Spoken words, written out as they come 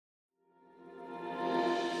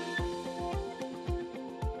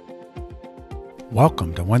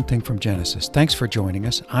Welcome to One Thing from Genesis. Thanks for joining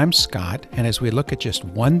us. I'm Scott, and as we look at just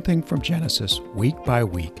one thing from Genesis week by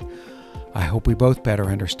week, I hope we both better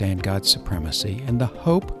understand God's supremacy and the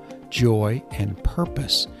hope, joy, and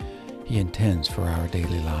purpose He intends for our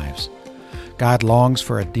daily lives. God longs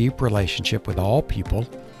for a deep relationship with all people,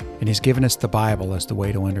 and He's given us the Bible as the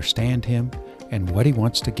way to understand Him and what He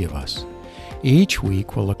wants to give us. Each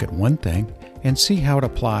week we'll look at one thing and see how it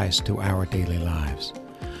applies to our daily lives.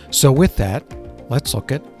 So with that, let's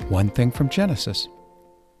look at one thing from Genesis.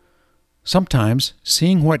 Sometimes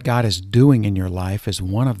seeing what God is doing in your life is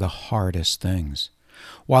one of the hardest things.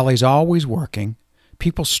 While He's always working,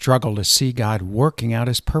 people struggle to see God working out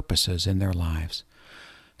His purposes in their lives.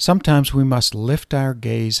 Sometimes we must lift our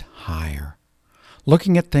gaze higher.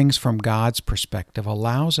 Looking at things from God's perspective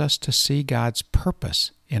allows us to see God's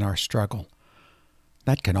purpose in our struggle.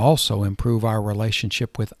 That can also improve our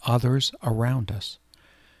relationship with others around us.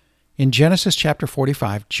 In Genesis chapter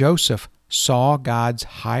 45, Joseph saw God's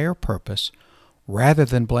higher purpose rather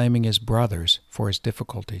than blaming his brothers for his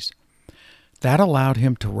difficulties. That allowed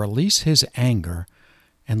him to release his anger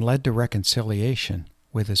and led to reconciliation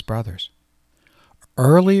with his brothers.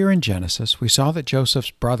 Earlier in Genesis, we saw that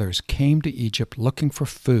Joseph's brothers came to Egypt looking for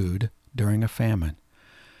food during a famine.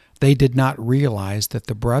 They did not realize that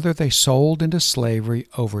the brother they sold into slavery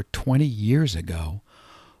over 20 years ago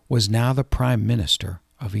was now the prime minister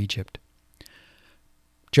of Egypt.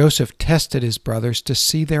 Joseph tested his brothers to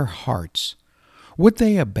see their hearts. Would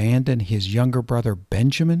they abandon his younger brother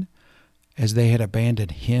Benjamin as they had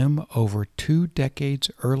abandoned him over 2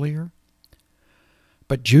 decades earlier?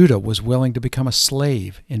 But Judah was willing to become a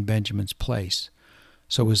slave in Benjamin's place,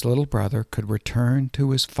 so his little brother could return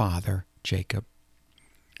to his father Jacob.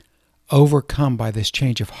 Overcome by this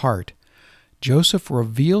change of heart, Joseph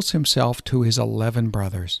reveals himself to his 11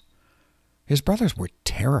 brothers. His brothers were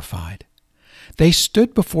terrified. They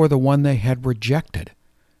stood before the one they had rejected,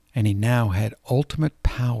 and he now had ultimate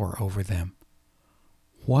power over them.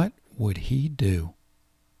 What would he do?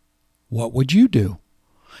 What would you do?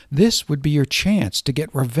 This would be your chance to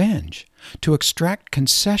get revenge, to extract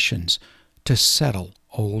concessions, to settle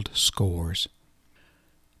old scores.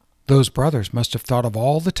 Those brothers must have thought of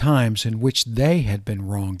all the times in which they had been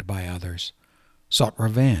wronged by others, sought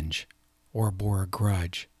revenge, or bore a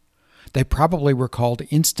grudge. They probably recalled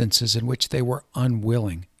instances in which they were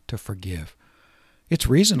unwilling to forgive. It's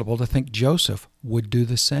reasonable to think Joseph would do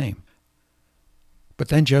the same. But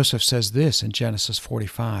then Joseph says this in Genesis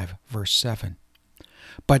 45, verse 7.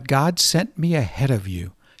 "But God sent me ahead of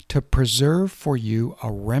you to preserve for you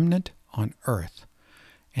a remnant on earth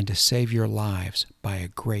and to save your lives by a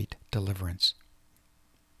great deliverance."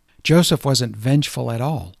 Joseph wasn't vengeful at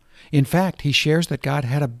all. In fact, he shares that God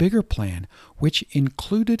had a bigger plan, which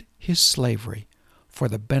included his slavery for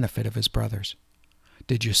the benefit of his brothers.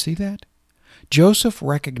 Did you see that? Joseph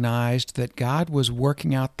recognized that God was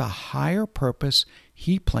working out the higher purpose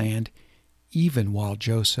he planned even while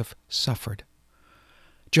Joseph suffered.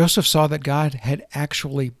 Joseph saw that God had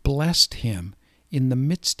actually blessed him in the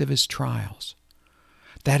midst of his trials.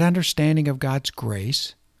 That understanding of God's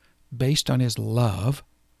grace, based on his love,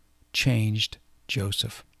 changed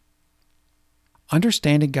Joseph.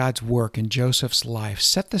 Understanding God's work in Joseph's life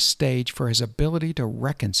set the stage for his ability to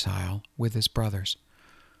reconcile with his brothers.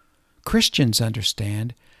 Christians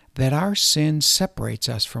understand that our sin separates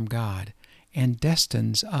us from God and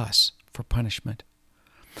destines us for punishment.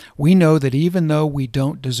 We know that even though we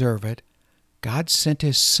don't deserve it, God sent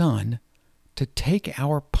His Son to take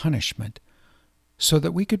our punishment so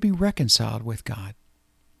that we could be reconciled with God.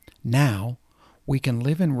 Now we can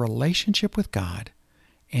live in relationship with God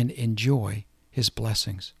and enjoy His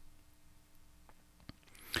blessings.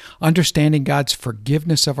 Understanding God's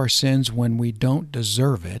forgiveness of our sins when we don't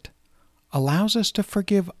deserve it allows us to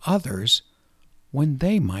forgive others when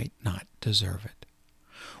they might not deserve it.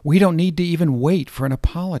 We don't need to even wait for an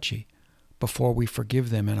apology before we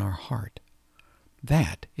forgive them in our heart.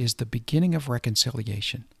 That is the beginning of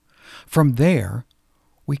reconciliation. From there,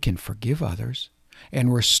 we can forgive others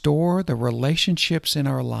and restore the relationships in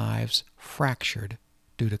our lives fractured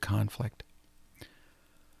due to conflict.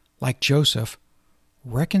 Like Joseph,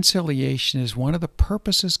 reconciliation is one of the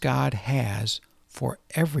purposes God has for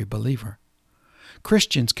every believer.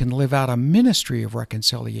 Christians can live out a ministry of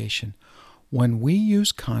reconciliation when we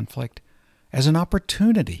use conflict as an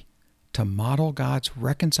opportunity to model God's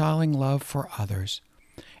reconciling love for others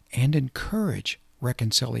and encourage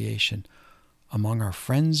reconciliation among our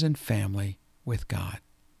friends and family with God.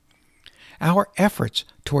 Our efforts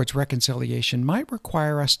towards reconciliation might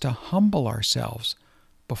require us to humble ourselves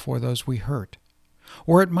before those we hurt,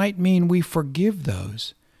 or it might mean we forgive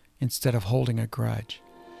those instead of holding a grudge.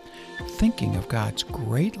 Thinking of God's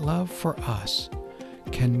great love for us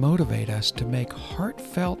can motivate us to make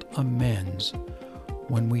heartfelt amends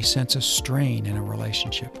when we sense a strain in a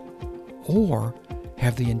relationship, or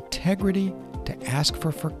have the integrity to ask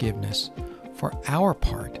for forgiveness for our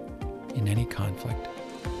part in any conflict.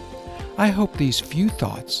 I hope these few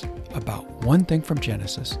thoughts about one thing from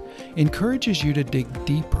Genesis encourages you to dig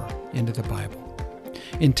deeper into the Bible.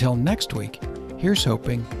 Until next week, here's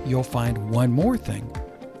hoping you'll find one more thing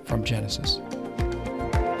from Genesis.